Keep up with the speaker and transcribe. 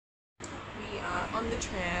on the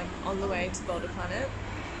tram on the way to Boulder Planet.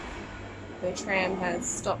 The tram has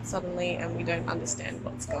stopped suddenly and we don't understand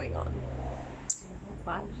what's going on.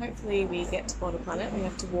 But hopefully we get to Boulder Planet. We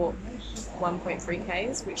have to walk 1.3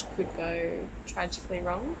 k's, which could go tragically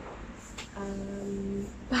wrong.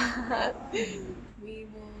 But we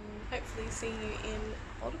will hopefully see you in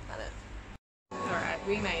Boulder Planet. Alright,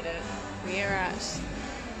 we made it. We are at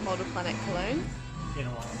Boulder Planet, Koln.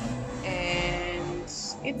 And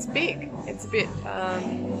it's big. It's a bit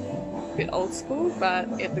old school, but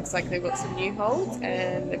it looks like they've got some new holds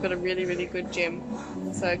and they've got a really, really good gym.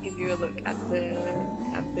 So I'll give you a look at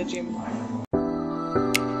the gym.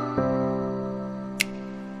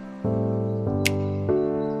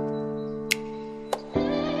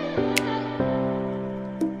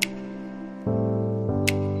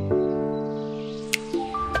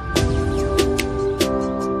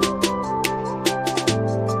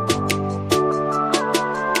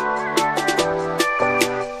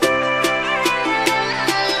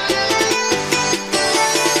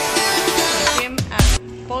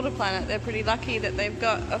 Boulder Planet, they're pretty lucky that they've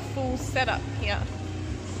got a full setup here.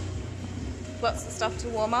 Lots of stuff to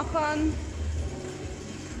warm up on.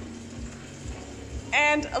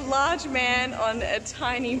 And a large man on a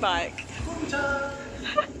tiny bike.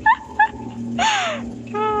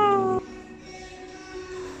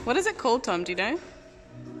 What is it called, Tom? Do you know?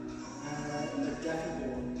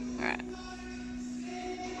 Alright.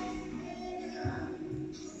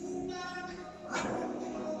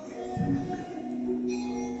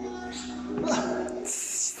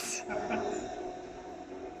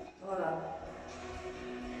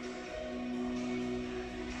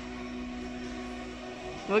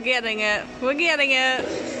 We're getting it. We're getting it.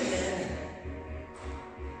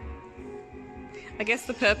 I guess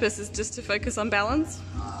the purpose is just to focus on balance.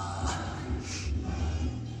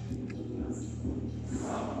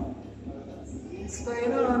 What's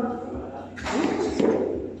going on?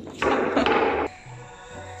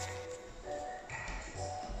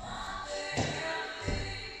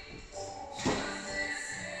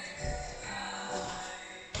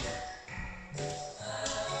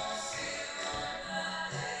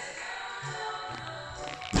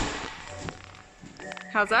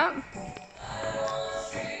 How's that?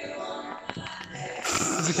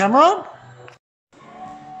 Is the camera on?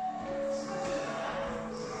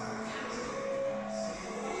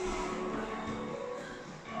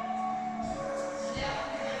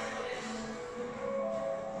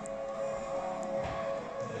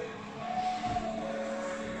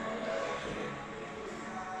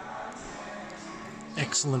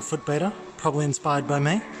 Excellent foot beta, probably inspired by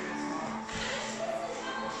me.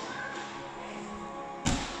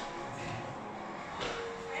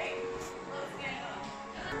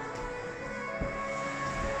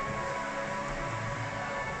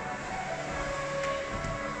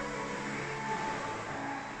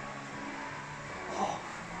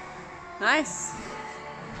 Nice.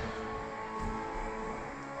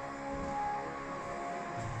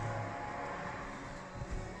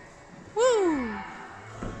 Woo!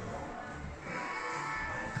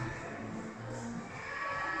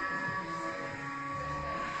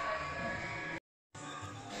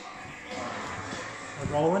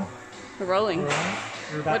 We're rolling. We're rolling.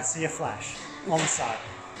 We're about to see a flash. On site.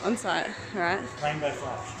 On site, alright. Rainbow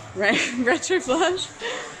flash. Retro flash.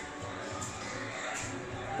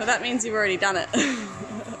 Well, that means you've already done it.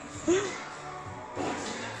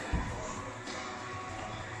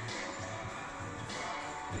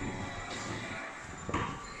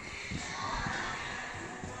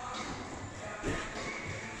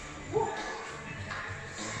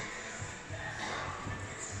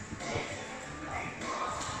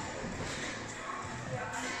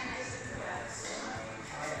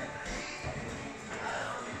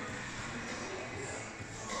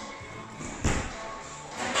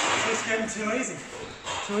 It's getting too easy.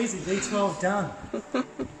 Too easy. V12 done.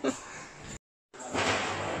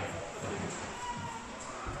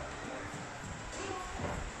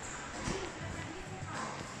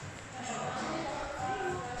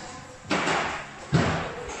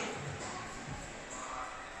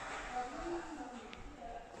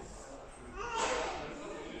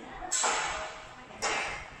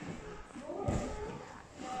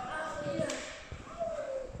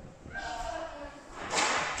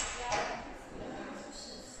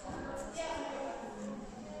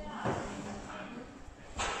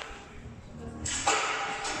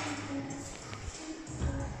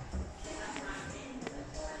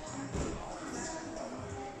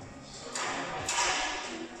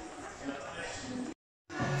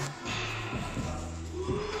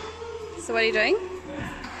 So what are you doing?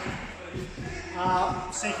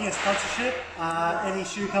 Seeking a sponsorship. Any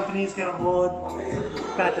shoe companies get on board.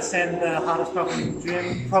 About to send the hardest problem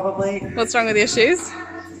gym, probably. What's wrong with your shoes?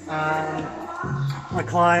 I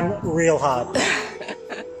climb real hard.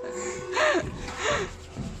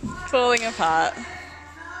 Falling apart.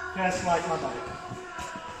 Just like my body.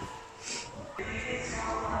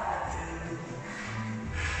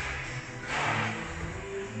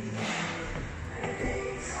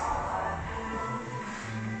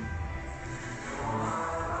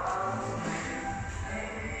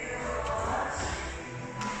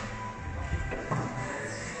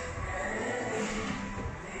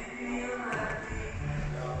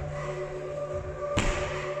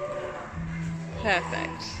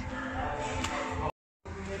 Perfect.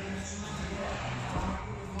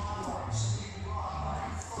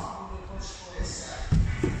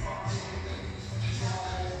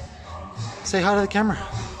 Say hi to the camera.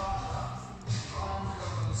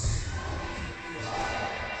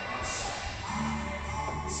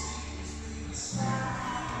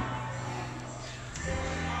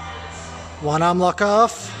 One arm lock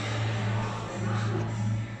off.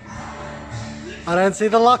 I don't see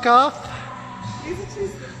the lock off. These are too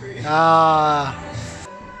slippery.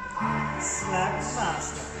 Snap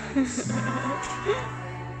faster.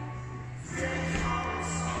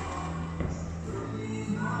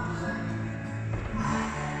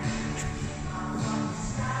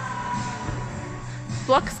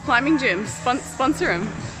 Blocks Climbing Gym, sponsor him.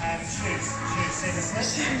 And shoes, see the slip?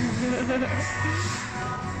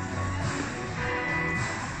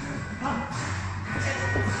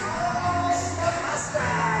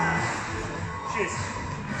 Shoes.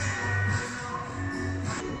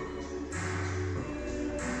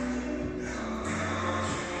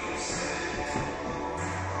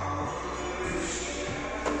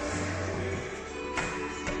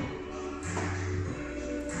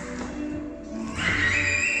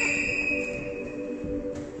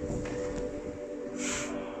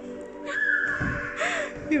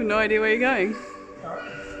 You have no idea where you're going.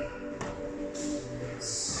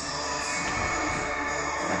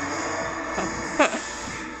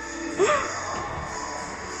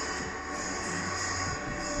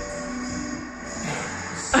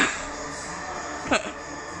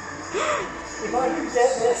 If I could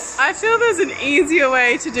get this. I feel there's an easier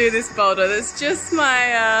way to do this boulder. That's just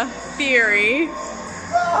my theory.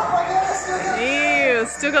 Oh my god, I still got it. Ew,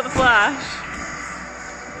 still got the flash.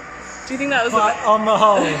 Do you think that was But on the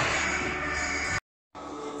whole.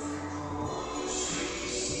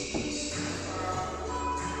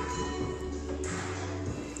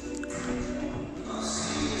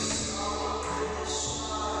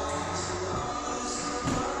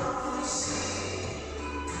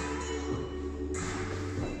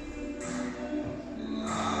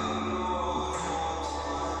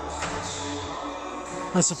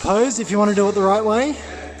 I suppose if you want to do it the right way,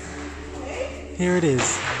 here it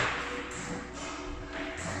is.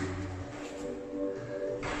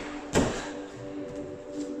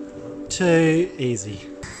 Too easy.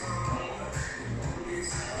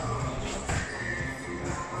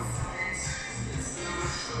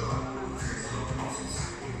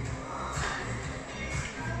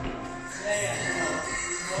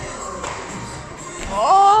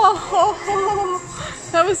 Oh,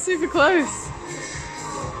 that was super close.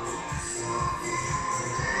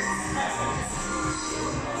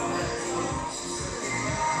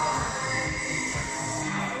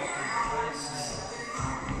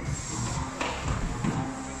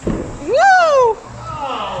 Woo!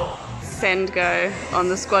 Send go on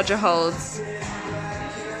the squadra holds.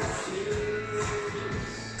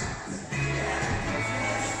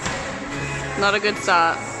 Not a good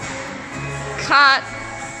start. Cut!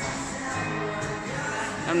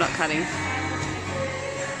 I'm not cutting.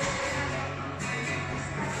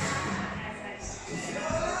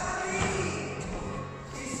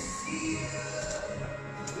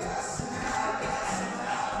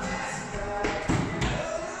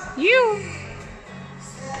 You!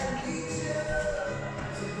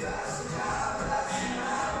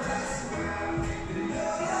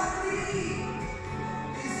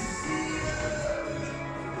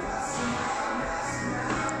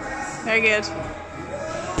 Very good.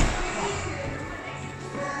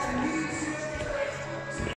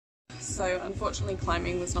 So unfortunately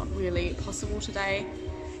climbing was not really possible today.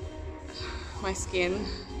 My skin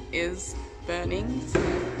is burning.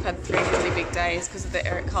 I've had 3 really big days because of the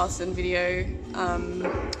Eric Carlson video.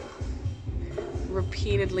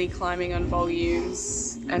 Repeatedly climbing on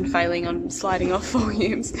volumes and failing on sliding off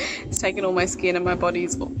volumes. It's taken all my skin and my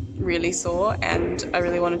body's really sore, and I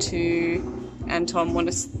really wanted to and Tom want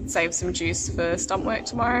to save some juice for stump work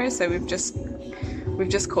tomorrow, so we've just we've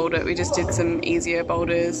just called it. We just did some easier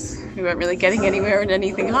boulders. We weren't really getting anywhere in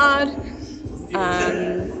anything hard.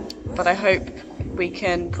 But I hope we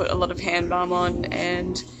can put a lot of hand balm on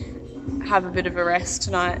and have a bit of a rest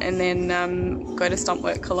tonight, and then go to stunt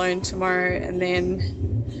work Koln tomorrow, and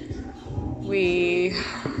then we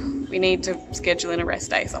need to schedule in a rest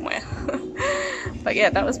day somewhere. But yeah,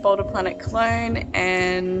 that was Boulder Planet Koln,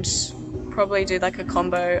 and probably do like a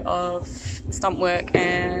combo of stunt work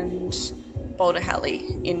and Boulder Halley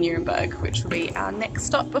in Nuremberg, which will be our next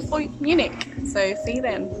stop before Munich. So see you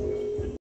then.